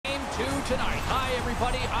tonight. Hi,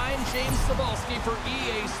 everybody. I'm James Cebulski for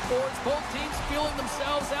EA Sports. Both teams feeling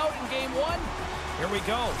themselves out in Game 1. Here we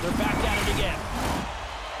go. They're back at it again.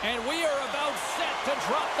 And we are about set to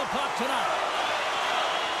drop the puck tonight.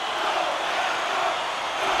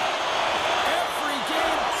 Every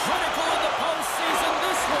game critical in the postseason.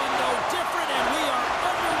 This one no different, and we are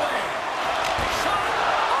underway. Shot!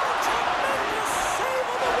 Oh, tremendous save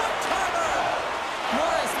on the one-timer!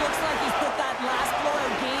 Morris looks like he's put that last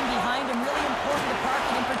blowout game behind him. Really important to park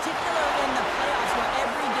it, in particular in the playoffs where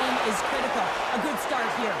every game is critical. A good start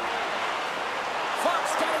here. Fox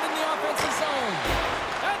got it in the offensive zone.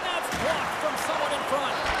 And that's blocked from someone in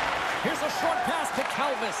front. Here's a short pass to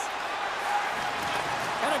Calvis.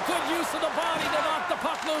 And a good use of the body to knock the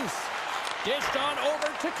puck loose. Dished on over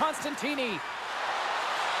to Constantini.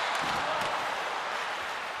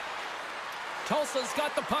 Tulsa's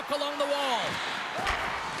got the puck along the wall.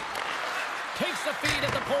 Takes the feed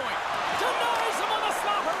at the point. Denies him on the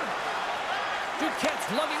slobber. Duquette's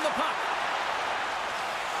lugging the puck.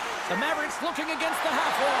 The Mavericks looking against the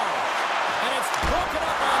half wall. And it's broken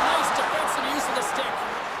up by a nice defensive use of the stick.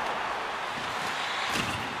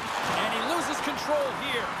 And he loses control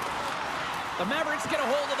here. The Mavericks get a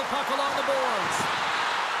hold of the puck along the boards.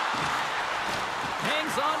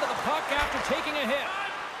 Hangs on to the puck after taking a hit.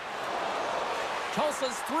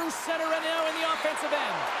 Tulsa's through center and now in the offensive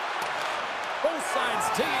end. Both sides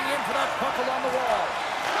digging in for that puck along the wall.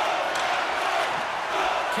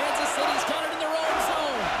 Kansas City's got it in their own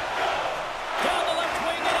zone. Down the left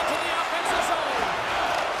wing and into the offensive zone.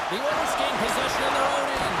 The Oilers gain possession in their own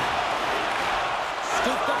end.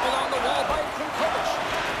 Scooped up along the wall by Krimkovich.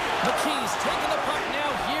 McKee's taking the puck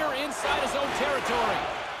now here inside his own territory.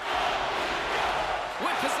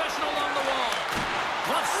 With possession along the wall.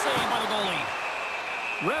 Glove save by the goalie.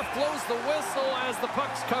 Ref blows the whistle as the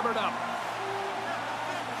puck's covered up.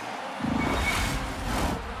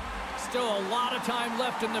 Still a lot of time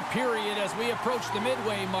left in the period as we approach the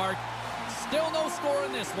midway mark. Still no score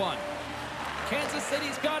in this one. Kansas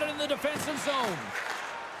City's got it in the defensive zone.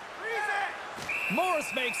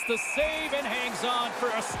 Morris makes the save and hangs on for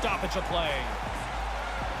a stoppage of play.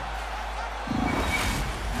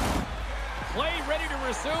 Play ready to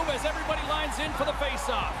resume as everybody lines in for the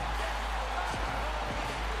faceoff.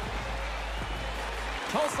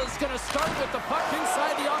 Tulsa's going to start with the puck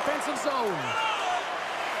inside the offensive zone.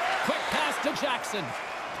 Quick pass to Jackson.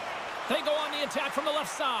 They go on the attack from the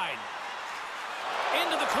left side.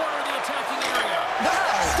 Into the corner of the attacking area.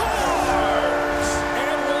 Scores!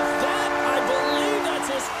 And with that, I believe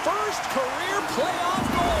that's his first career playoff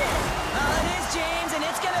goal. It is, James, and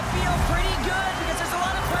it's going to feel pretty good because there's a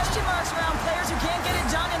lot of question marks around players who can't get it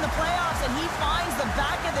done in the playoffs, and he finds the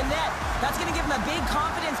back of the net. That's going to give him a big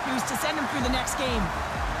confidence boost to send him through the next game.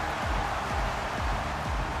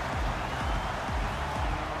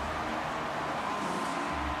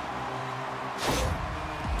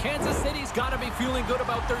 Kansas City's got to be feeling good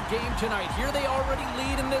about their game tonight. Here they already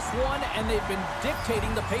lead in this one, and they've been dictating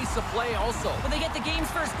the pace of play also. Well, they get the game's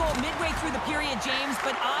first goal midway through the period, James,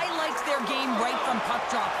 but I liked their game right from puck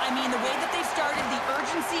drop. I mean, the way that they started, the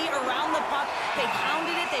urgency around the puck, they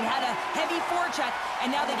pounded it, they had a heavy forecheck, and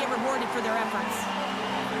now they get rewarded for their efforts.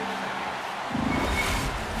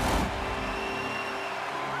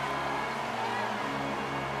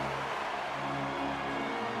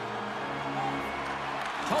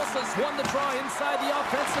 Tulsa's won the draw inside the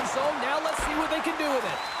offensive zone. Now let's see what they can do with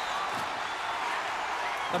it.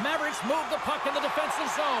 The Mavericks move the puck in the defensive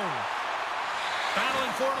zone.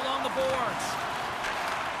 Battling for it along the boards.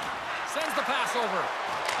 Sends the pass over.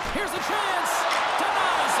 Here's a chance.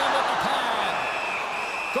 Denies him with the pad.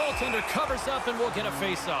 Goaltender covers up and will get a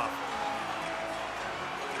face-off.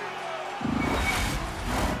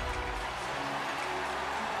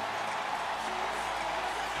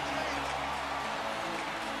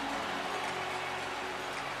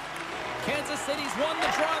 Kansas City's won the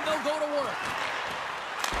draw, and they'll go to work.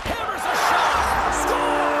 Hammers a shot!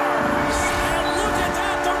 Scores! And look at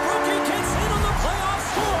that! The rookie gets in on the playoff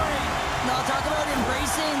scoring! Now talk about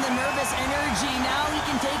embracing the nervous energy. Now he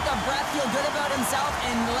can take a breath, feel good about himself,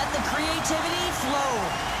 and let the creativity flow.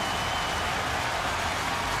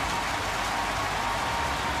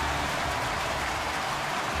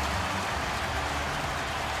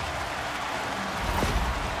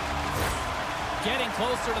 Getting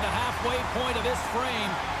closer to the halfway point of this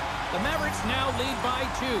frame. The Mavericks now lead by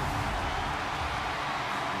 2.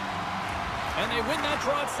 And they win that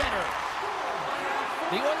draw at center.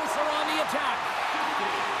 The Oilers are on the attack.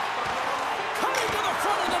 Coming to the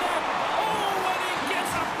front of the net. Oh, and he gets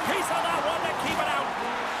a piece of that one to keep it out.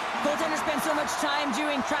 Goaltenders spend so much time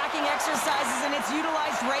doing tracking exercises, and it's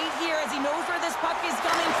utilized right here puck is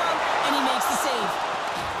coming from, and he makes the save.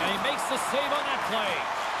 And he makes the save on that play.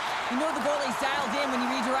 You know the goalie's dialed in when he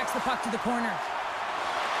redirects the puck to the corner.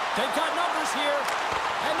 They've got numbers here,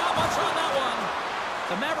 and not much on that one.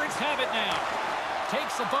 The Mavericks have it now.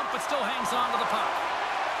 Takes a bump, but still hangs on to the puck.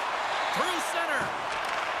 Through center.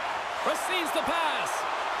 Receives the pass.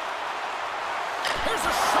 Here's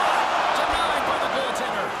a shot. Denied by the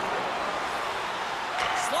goaltender.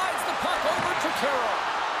 Slides the puck over to Carroll.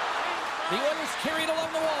 The Oilers carry it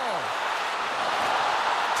along the wall.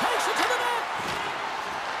 Takes it to the net.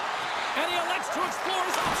 And he elects to explore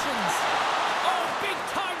his options. Oh,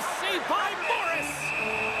 big-time save by Morris.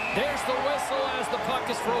 There's the whistle as the puck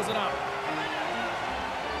is frozen up.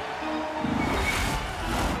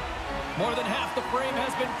 More than half the frame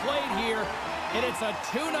has been played here, and it's a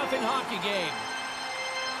 2-0 hockey game.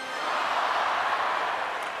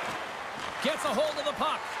 Gets a hold of the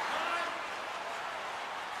puck.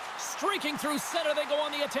 Streaking through center, they go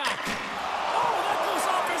on the attack. Oh, that goes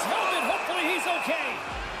off his helmet. Hopefully he's okay.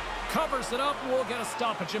 Covers it up, and we'll get a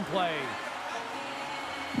stoppage in play.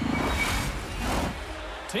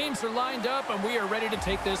 Teams are lined up, and we are ready to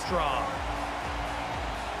take this draw.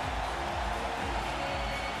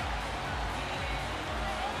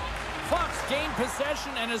 Fox gained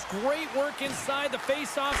possession, and his great work inside the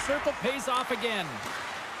face-off circle pays off again.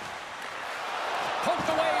 Poked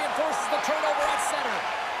away and forces the turnover at center.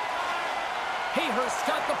 Hayhurst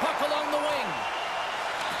got the puck along the wing.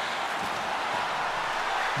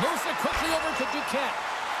 Moves it quickly over to Duquette.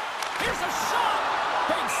 Here's a shot!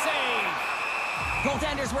 Big save!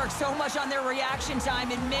 Goaltenders work so much on their reaction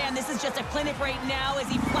time, and man, this is just a clinic right now as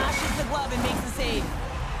he flashes the glove and makes the save.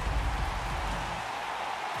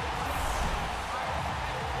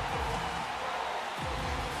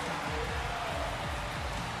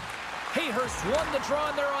 Hayhurst won the draw,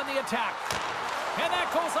 and they're on the attack. And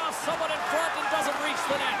that goes off someone in front and doesn't reach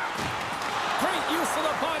the net. Great use of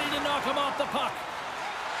the body to knock him off the puck.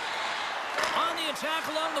 On the attack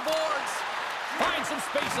along the boards. Finds some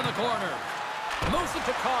space in the corner. Moves it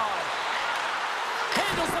to Codd.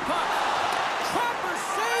 Handles the puck. Trapper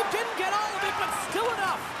save. Didn't get all of it, but still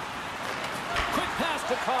enough. Quick pass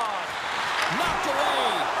to Codd. Knocked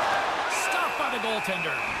away. Stopped by the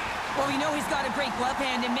goaltender. Well, we know he's got a great glove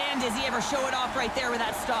hand, and man, does he ever show it off right there with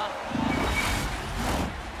that stop.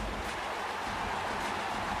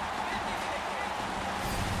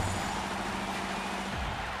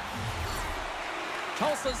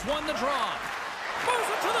 Tulsa's won the draw. Moves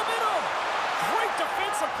it to the middle. Great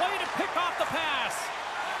defensive play to pick off the pass.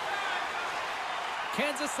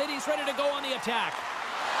 Kansas City's ready to go on the attack.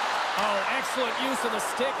 Oh, excellent use of the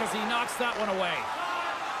stick as he knocks that one away.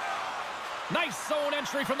 Nice zone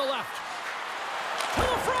entry from the left. To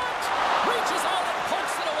the front. Reaches out and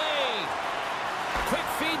pokes it away. Quick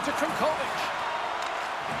feed to Krimkovic.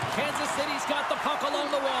 Kansas City's got the puck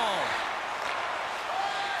along the wall.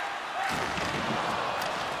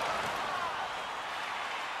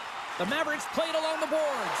 The Mavericks played along the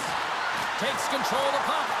boards. Takes control of the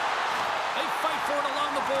puck. They fight for it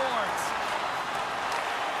along the boards.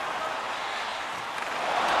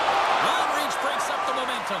 Long reach breaks up the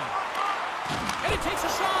momentum. And he takes a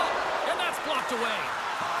shot. And that's blocked away.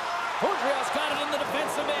 Boudreaux's got it in the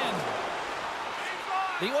defensive end.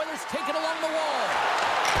 The Oilers take it along the wall.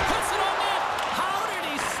 Puts it on net. How did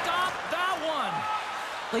he stop that one?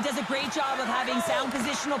 Well, he does a great job of having sound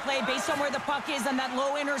positional play based on where the puck is on that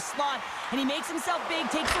low inner slot. And he makes himself big,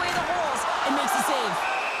 takes away the holes, and makes the save.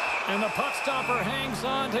 And the puck stopper hangs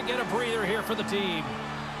on to get a breather here for the team.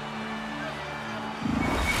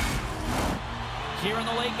 Here in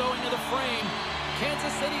the late going to the frame,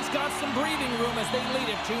 Kansas City's got some breathing room as they lead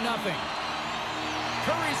it 2-0.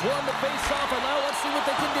 Curry's won the face-off, and now let's see what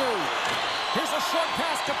they can do. Here's a short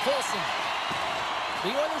pass to Paulson.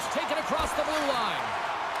 The Oilers take it across the blue line.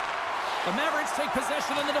 The Mavericks take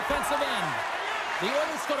possession in the defensive end. The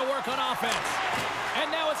Oilers going to work on offense.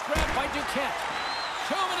 And now it's grabbed by Duquette.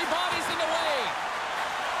 Too many bodies in the way.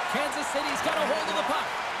 Kansas City's got a hold of the puck.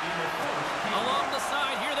 Along the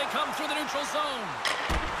side, here they come through the neutral zone.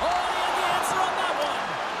 Oh, he had the answer on that one.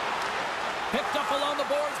 Picked up along the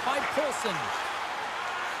boards by Paulson.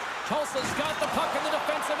 Tulsa's got the puck in the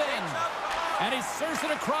defensive end. And he serves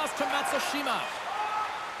it across to Matsushima.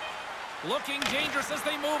 Looking dangerous as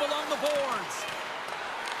they move along the boards.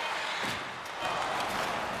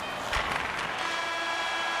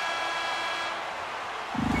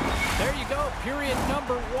 There you go. Period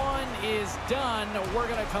number 1 is done. We're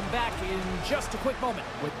going to come back in just a quick moment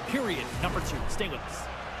with period number 2. Stay with us.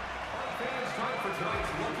 Fans, time for tonight's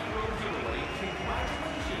Lucky Road giveaway.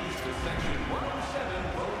 Congratulations to Section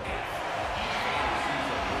 107, Vote F.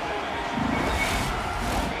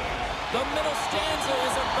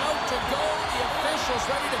 officials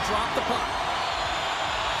ready to drop the puck.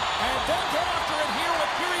 And they'll get after it here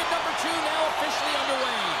with period number 2 now officially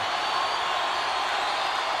underway.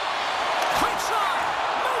 Quick shot!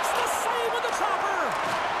 Makes the save with the chopper!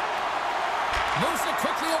 Moves it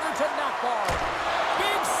quickly over to Maver.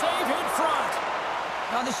 Big save in front.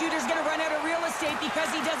 Well, the shooter's going to run out of real estate because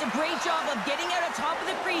he does a great job of getting out on top of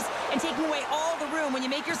the crease and taking away all the room. When you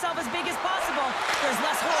make yourself as big as possible, there's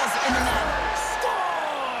less holes in the net. Scores!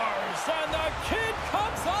 And the kid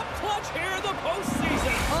comes up clutch here in the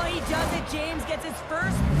postseason. Oh, he does it, James. Gets his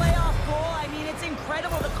first playoff goal. I mean, it's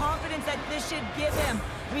incredible the confidence that this should give him.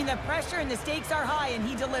 I mean, the pressure and the stakes are high, and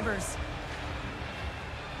he delivers.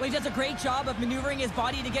 Well, he does a great job of maneuvering his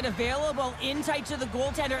body to get available in tight to the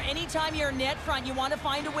goaltender. Anytime you're net front, you want to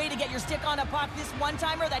find a way to get your stick on a puck. This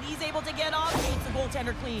one-timer that he's able to get off keeps the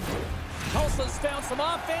goaltender clean. Tulsa's found some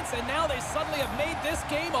offense, and now they suddenly have made this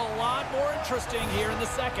game a lot more interesting here in the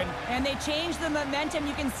second. And they changed the momentum.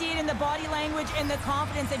 You can see it in the body language and the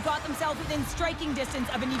confidence. They've got themselves within striking distance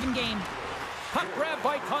of an even game. Puck grab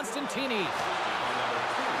by Constantini.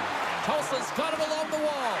 Tulsa's got it along the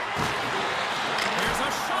wall. Here's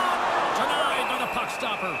a shot. Denied by the puck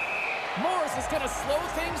stopper. Morris is going to slow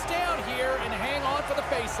things down here and hang on for the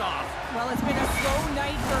face-off. Well, it's been a slow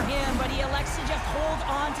night for him, but he elects to just hold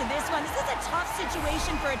on to this one. This is a tough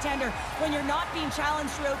situation for a tender when you're not being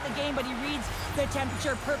challenged throughout the game, but he reads the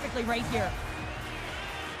temperature perfectly right here.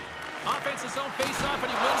 Offensive zone face-off,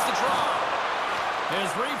 and he wins the draw.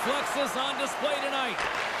 His reflexes on display tonight.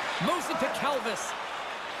 Moves it to Calvis.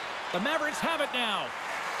 The Mavericks have it now.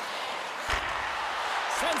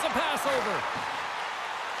 Sends a pass over.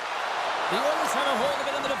 The Oilers have a hold of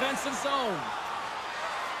it in the defensive zone.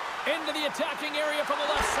 Into the attacking area from the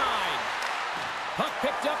left side. Puck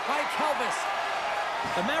picked up by Calvis.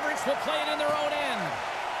 The Mavericks will play it in their own end.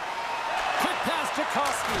 Quick pass to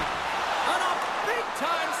Koski. On a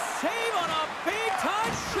big-time save on a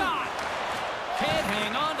big-time shot. Can't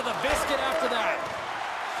hang on to the biscuit after that.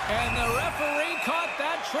 And the referee caught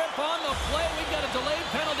that trip on the play. We've got a delayed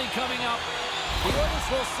penalty coming up. The Oilers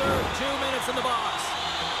will serve 2 minutes in the box.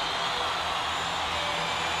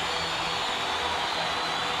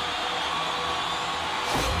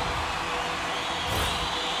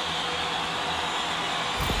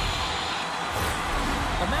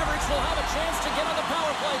 The Mavericks will have a chance to get on the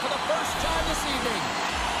power play for the first time this evening.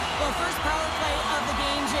 Well, first power play of the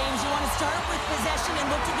game, James. You want to start with possession and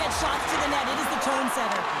look to get shots to the net. It is the tone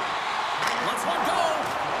setter. Let's one go.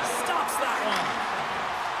 Stops that one.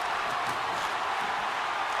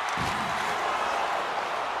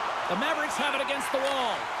 The Mavericks have it against the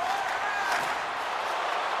wall.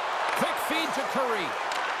 Quick feed to Curry.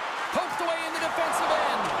 Poked away in the defensive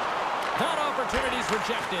end. That opportunity's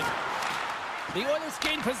rejected. The Oilers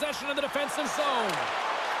gain possession of the defensive zone.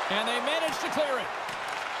 And they manage to clear it.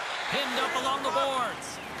 Pinned up along the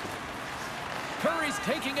boards. Curry's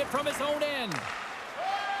taking it from his own end.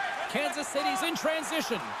 Kansas City's in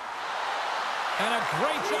transition. And a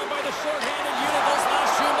great job by the shorthanded unit those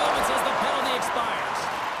last few moments as the penalty expires.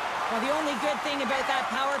 Well, the only good thing about that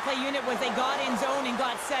power play unit was they got in zone and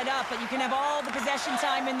got set up. But you can have all the possession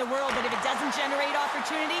time in the world, but if it doesn't generate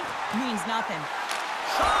opportunity, it means nothing.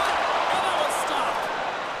 Shot! And that was stopped.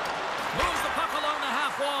 Moves the puck along the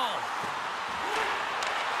half wall.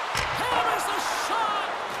 Hammers a shot!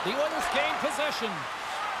 The Oilers gain possession.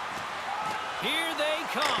 Here they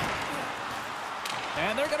come.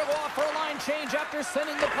 And they're going to go off for a line change after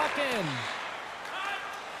sending the puck in.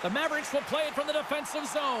 The Mavericks will play it from the defensive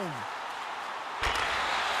zone.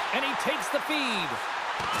 And he takes the feed.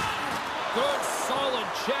 Good, solid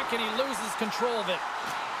check, and he loses control of it.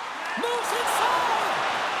 Moves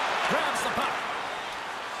inside! Grabs the puck.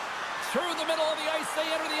 Through the middle of the ice, they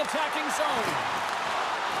enter the attacking zone.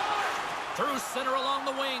 Through center along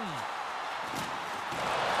the wing.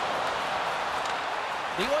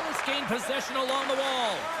 The Oilers gain possession along the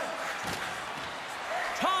wall.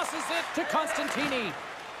 Tosses it to Constantini.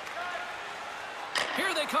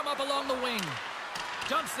 Here they come up along the wing.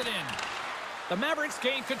 Dumps it in. The Mavericks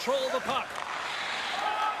gain control of the puck.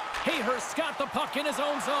 Hayhurst's got the puck in his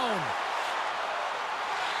own zone.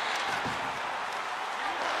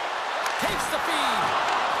 Takes the feed.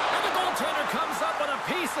 And the goaltender comes up with a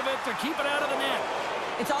piece of it to keep it out of the net.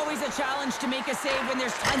 It's always a challenge to make a save when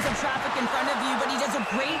there's tons of traffic in front of you, but he does a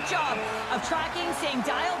great job of tracking, staying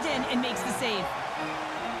dialed in, and makes the save.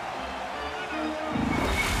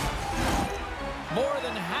 More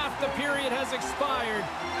than half the period has expired.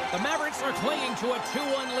 The Mavericks are clinging to a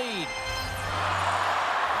 2-1 lead.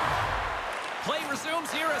 Play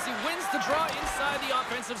resumes here as he wins the draw inside the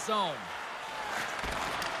offensive zone.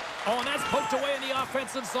 Oh, and that's poked away in the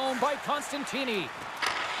offensive zone by Constantini.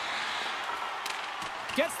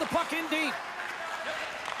 Gets the puck in deep.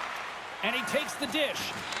 And he takes the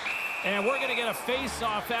dish. And we're going to get a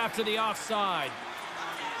face-off after the offside.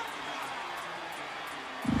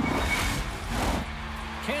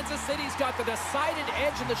 Kansas City's got the decided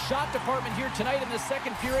edge in the shot department here tonight in the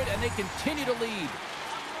second period, and they continue to lead.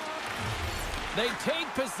 They take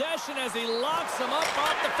possession as he locks him up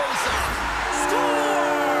off the faceoff.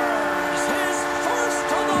 Scores! His first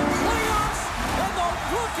to the playoffs, and the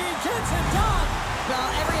rookie gets it done. Well,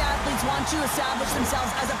 every athlete wants to establish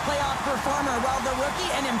themselves as a playoff performer. Well, the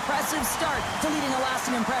rookie, an impressive start to leaving a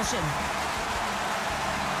lasting impression.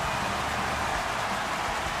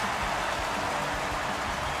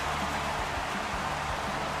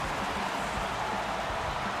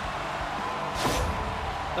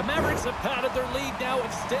 The Mavericks have padded their lead now,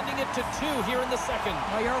 extending it to 2 here in the second.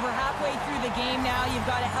 Well, you're over halfway through the game now. You've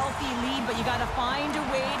got a healthy lead, but you got to find a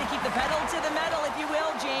way to keep the pedal to the metal, if you will,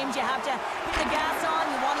 James. You have to put the gas on.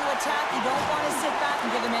 You want to attack. You don't want to sit back and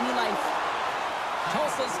give them any life.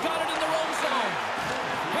 Tulsa's got it in their own zone.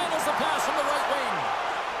 Handles the pass from the right wing.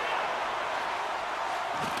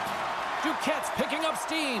 Duquette's picking up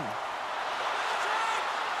steam.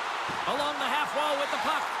 Along the half wall with the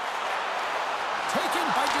puck. Taken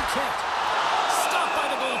by Duquette. Stopped by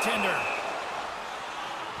the goaltender.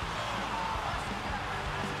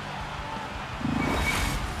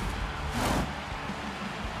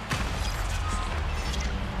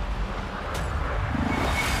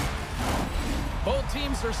 Both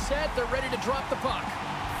teams are set. They're ready to drop the puck.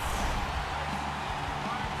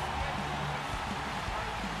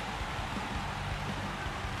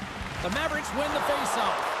 The Mavericks win the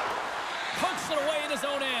faceoff. Pokes it away in his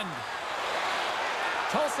own end.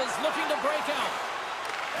 Tulsa's looking to break out.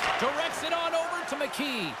 Directs it on over to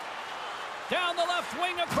McKee. Down the left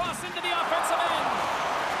wing across into the offensive end.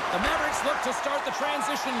 The Mavericks look to start the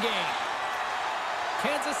transition game.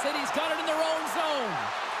 Kansas City's got it in their own zone.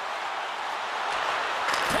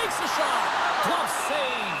 Takes a shot. Glove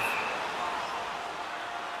save.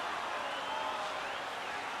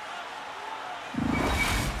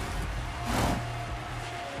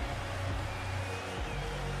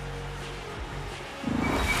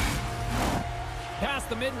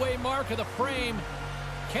 The midway mark of the frame.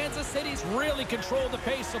 Kansas City's really controlled the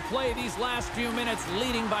pace of play these last few minutes,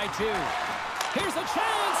 leading by 2. Here's a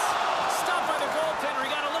chance! Stopped by the goaltender.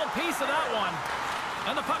 He got a little piece of that one.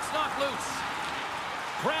 And the puck's knocked loose.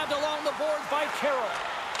 Grabbed along the boards by Carroll.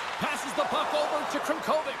 Passes the puck over to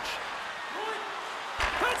Krimkovic.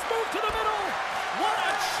 Let's move to the middle. What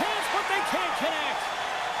a chance, but they can't connect.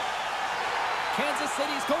 Kansas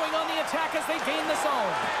City's going on the attack as they gain the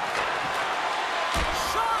zone.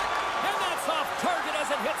 Shot! And that's off target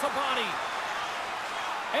as it hits a body.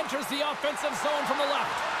 Enters the offensive zone from the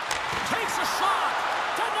left. Takes a shot.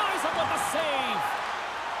 Denies him with a save.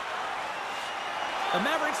 The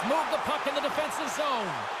Mavericks move the puck in the defensive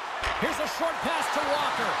zone. Here's a short pass to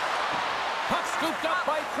Walker. Puck scooped up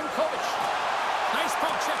by Krimkovic. Nice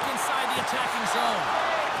puck check inside the attacking zone.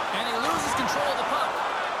 And he loses control of the puck.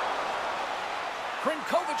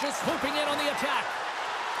 Krimkovic is swooping in on the attack.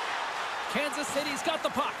 Kansas City's got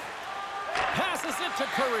the puck. Passes it to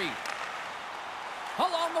Curry.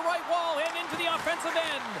 Along the right wall and into the offensive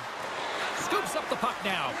end. Scoops up the puck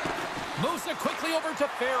now. Moves it quickly over to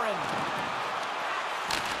Farron.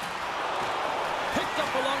 Picked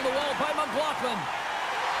up along the wall by McLaughlin.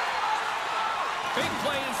 Big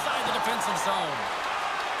play inside the defensive zone.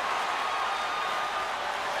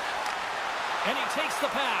 And he takes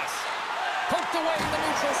the pass. Poked away in the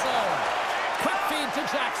neutral zone. Quick feed to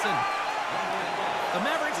Jackson. The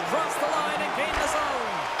Mavericks cross the line and gain the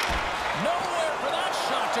zone. Nowhere for that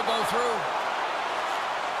shot to go through.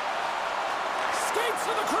 Skates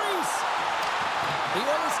to the crease. The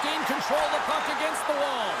Oilers gain control of the puck against the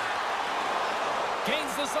wall.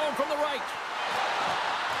 Gains the zone from the right.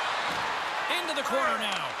 Into the corner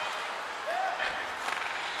now.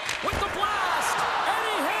 With the blast. And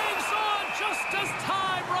he hangs on just as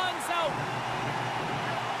time runs out.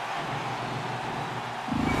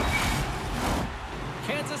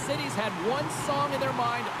 Kansas City's had one song in their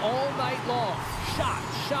mind all night long. Shot,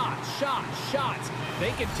 shot, shot, shots.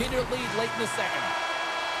 They continue to lead late in the second.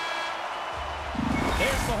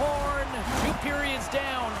 There's the horn. 2 periods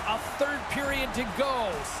down. A third period to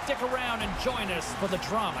go. Stick around and join us for the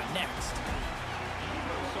drama next.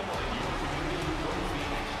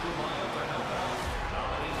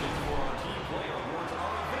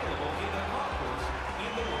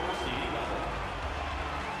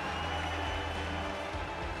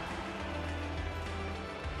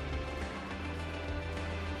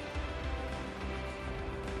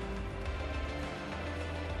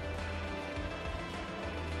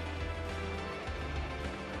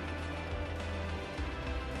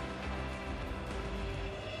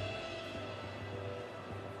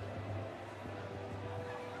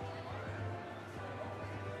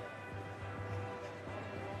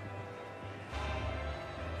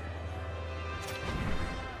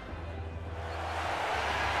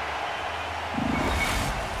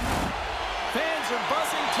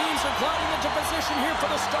 teams are gliding into position here for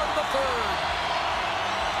the start of the third.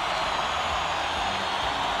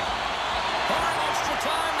 Barring extra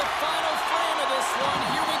time, the final frame of this one.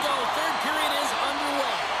 Here we go. Third period is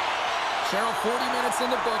underway. Cheryl, 40 minutes in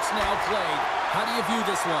the books now played. How do you view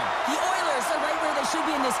this one? The Oilers are right where they should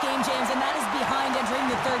be in this game, James, and that is behind entering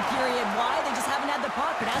the third period. Why? They just haven't had the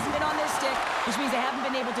puck. It hasn't been on their stick, which means they haven't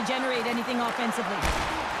been able to generate anything offensively.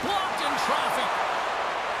 Blocked in traffic.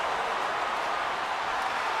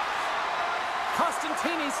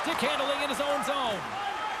 Costantini stick handling in his own zone.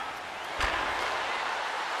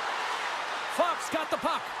 Fox got the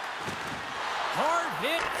puck. Hard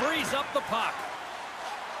hit frees up the puck.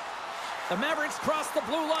 The Mavericks cross the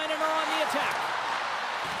blue line and are on the attack.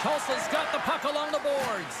 Tulsa's got the puck along the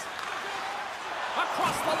boards.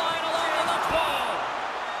 Across the line along the left wall.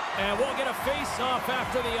 And we'll get a face-off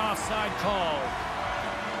after the offside call.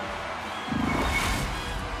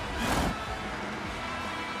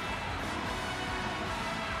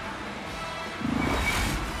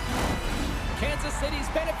 Kansas City's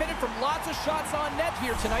benefited from lots of shots on net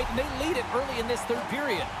here tonight, and they lead it early in this third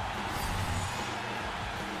period.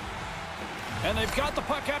 And they've got the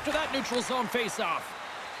puck after that neutral zone face-off.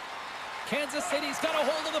 Kansas City's got a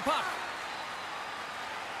hold of the puck.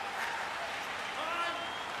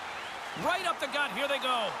 Right up the gut, here they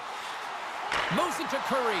go. Moves it to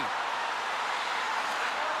Curry.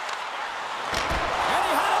 And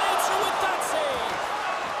he had an answer with that save.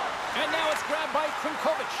 And now it's grabbed by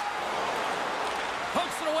Krinkovich.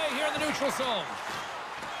 Pokes it away here in the neutral zone.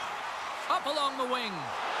 Up along the wing.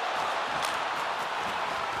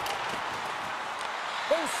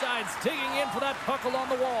 Both sides digging in for that puck along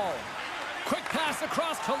the wall. Quick pass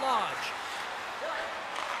across to Lodge.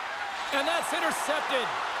 And that's intercepted.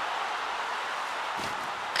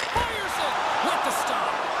 Fires it with the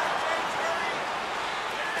stop.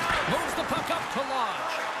 Moves the puck up to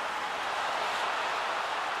Lodge.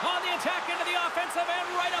 On the attack into the offensive end,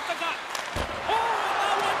 right up the gut. Oh,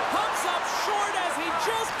 and that one pumps up short as he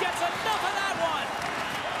just gets enough of that one.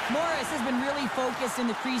 Morris has been really focused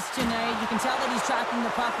in the crease tonight. You can tell that he's tracking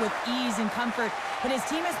the puck with ease and comfort. But his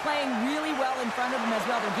team is playing really well in front of him as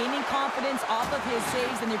well. They're gaining confidence off of his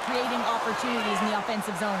saves, and they're creating opportunities in the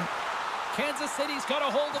offensive zone. Kansas City's got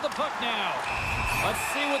a hold of the puck now. Let's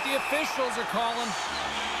see what the officials are calling.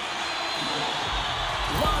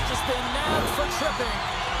 Lodge has been nabbed for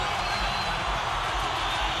tripping.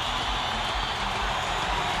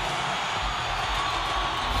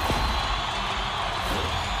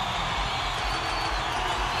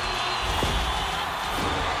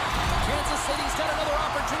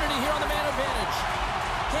 Here on the man advantage.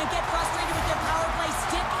 Can't get frustrated with their power play.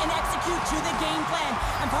 Stick and execute to the game plan.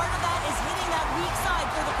 And part of that is hitting that weak side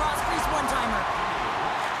for the cross-crease one-timer.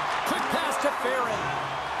 Quick pass to Farron.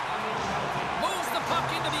 Moves the puck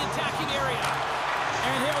into the attacking area.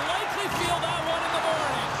 And he'll likely feel that one in the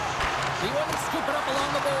morning. He wouldn't scoop it up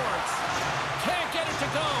along the boards. Can't get it to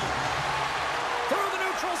go. Through the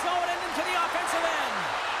neutral zone and into the offensive end.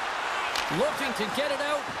 Looking to get it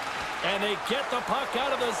out. And they get the puck out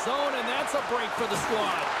of the zone, and that's a break for the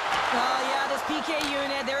squad. Oh, yeah, this PK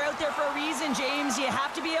unit, they're out there for a reason, James. You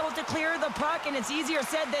have to be able to clear the puck, and it's easier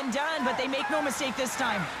said than done, but they make no mistake this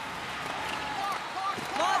time.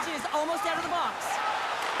 Lodge is almost out of the box.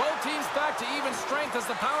 Both teams back to even strength as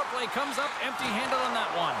the power play comes up empty-handed on that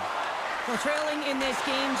one. Well, trailing in this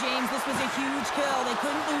game, James, this was a huge kill. They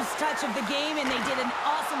couldn't lose touch of the game, and they did an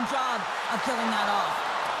awesome job of killing that off.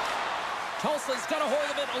 Tulsa's got a hold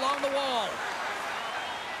of it along the wall.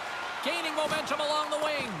 Gaining momentum along the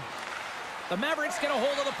wing. The Mavericks get a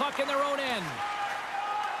hold of the puck in their own end.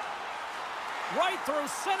 Right through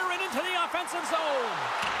center and into the offensive zone.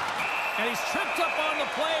 And he's tripped up on the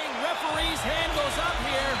play. Referee's hand goes up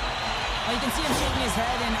here. Well, you can see him shaking his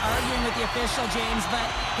head and arguing with the official, James, but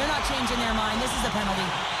they're not changing their mind. This is a penalty.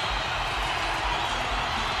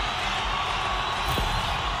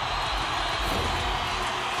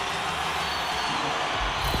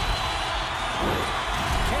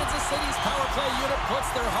 City's power play unit puts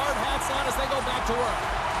their hard hats on as they go back to work.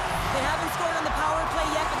 They haven't scored on the power play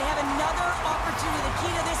yet, but they have another opportunity. The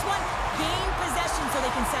key to this one, gain possession so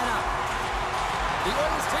they can set up. The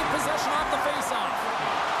Oilers take possession off the faceoff.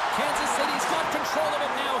 Kansas City's got control of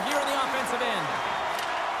it now here in the offensive end.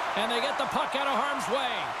 And they get the puck out of harm's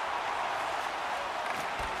way.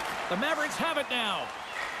 The Mavericks have it now.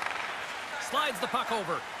 Slides the puck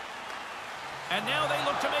over. And now they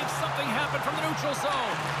look to make something happen from the neutral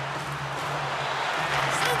zone.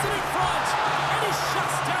 Sends it in front. And he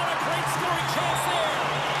shuts down a great scoring chance there.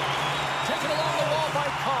 Taken along the wall by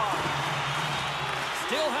Carr.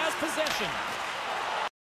 Still has possession.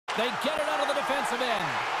 They get it out of the defensive end.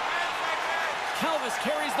 Calvis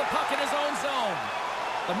carries the puck in his own zone.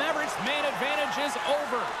 The Mavericks' main advantage is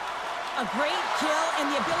over. A great kill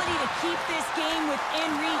and the ability to keep this game within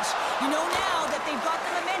reach. You know now that they've got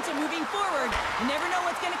the momentum moving forward. You never know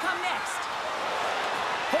what's going to come next.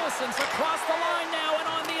 Paulson's across the line now and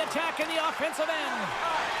on the attack in the offensive end.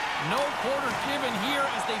 No quarter given here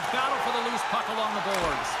as they battle for the loose puck along the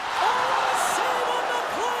boards. Oh, save on the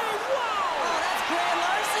play! Wow! Oh, that's grand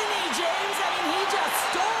larceny, James. I mean, he just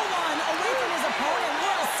stole one away from his opponent.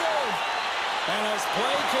 What a save! And as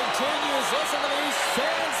play continues, listen to these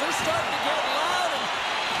fans. They're starting to get loud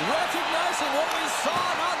and recognizing what we saw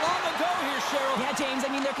not long ago here, Cheryl. Yeah, James, I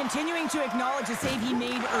mean, they're continuing to acknowledge the save he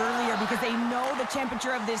made earlier because they know the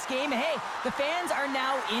temperature of this game. And, hey, the fans are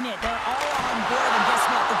now in it. They're all on board, and guess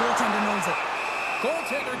what? The goaltender knows it.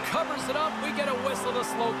 Goaltender covers it up. We get a whistle to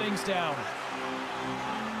slow things down.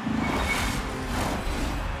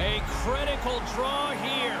 A critical draw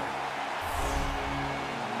here.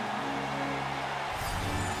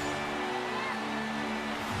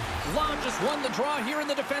 Long just won the draw here in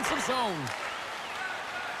the defensive zone.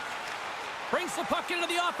 Brings the puck into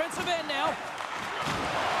the offensive end now.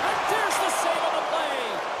 And there's the save on the play.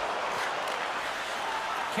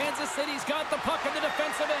 Kansas City's got the puck in the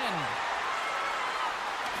defensive end.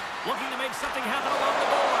 Looking to make something happen along the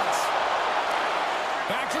boards.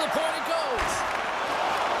 Back to the point it goes.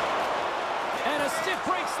 And a stiff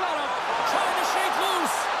break setup. Trying to shake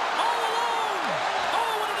loose. All alone.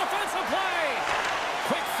 Oh, what a defensive play.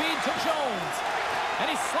 Quick feed to Jones.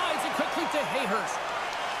 And he slides it quickly to Hayhurst.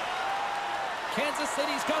 Kansas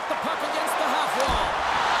City's got the puck against the half wall.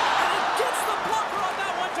 And it gets the blocker on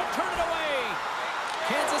that one to turn it away.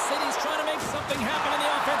 Kansas City's trying to make something happen in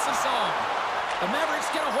the offensive zone. The Mavericks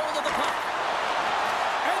get a hold of the puck.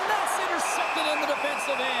 And that's intercepted in the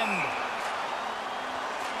defensive end.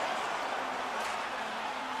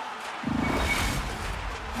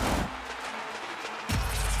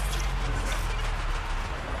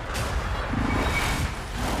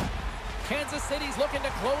 Kansas City's looking to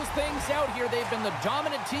close things out here. They've been the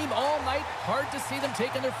dominant team all night. Hard to see them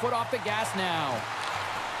taking their foot off the gas now.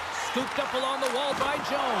 Scooped up along the wall by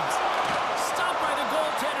Jones. Stopped by the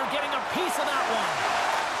goaltender, getting a piece of that one.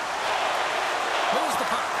 Moves the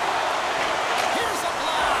puck. Here's a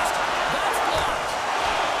blast. That's blocked.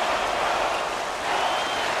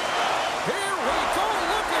 Here we go.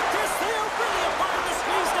 Look at this. They are really a part of the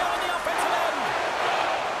squeeze down in the offensive end.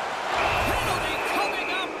 Penalty coming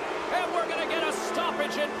up, and we're going to get a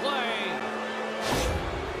stoppage in play.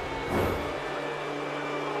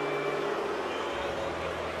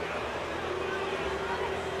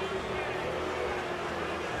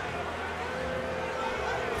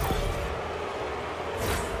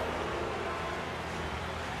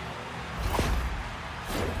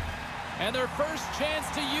 And their first chance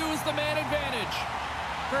to use the man advantage.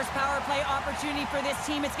 First power play opportunity for this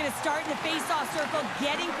team. It's going to start in the face-off circle,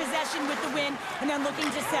 getting possession with the win, and then looking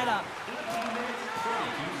to set up.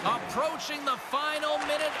 Approaching the final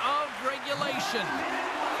minute of regulation.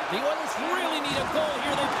 The Oilers really need a goal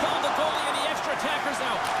here. They pulled the goalie and the extra attackers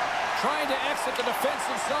out. Trying to exit the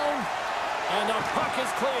defensive zone, and the puck is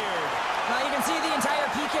cleared. Well, you can see the entire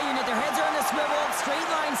PK unit. Their heads are on a swivel, straight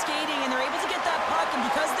line skating, and they're able to get that puck, and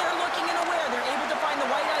because they're looking and aware, they're able to find the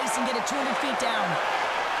white ice and get it 200 feet down.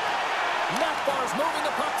 Maver's moving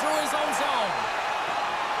the puck through his own zone.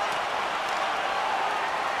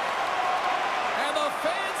 And the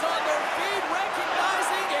fans on their feet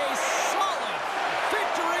recognizing a solid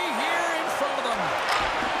victory here in front of them.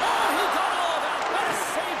 Oh, he got all of that. What a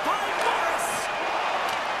save by Morris.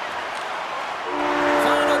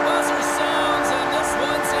 Final buzzer sounds, and this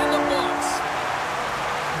one's in the books.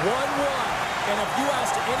 1-1. And if you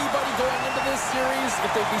asked anybody going into this series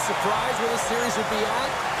if they'd be surprised where the series would be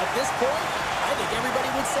at this point, I think everybody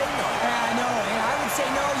would say no. Yeah, I know, and I would say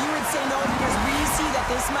no, you would say no, because we see that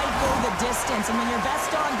this might go the distance. And when you're best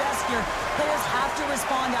on best, your players have to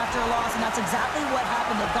respond after a loss, and that's exactly what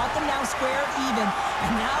happened. They've got them now square even,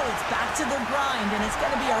 and now it's back to the grind, and it's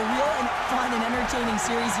going to be a real and fun and entertaining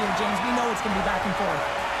series here, James. We know it's going to be back and forth.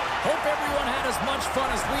 Hope everyone had as much fun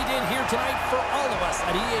as we did here tonight. For all of us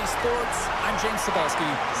at EA Sports, I'm James Cebulski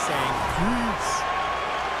saying peace.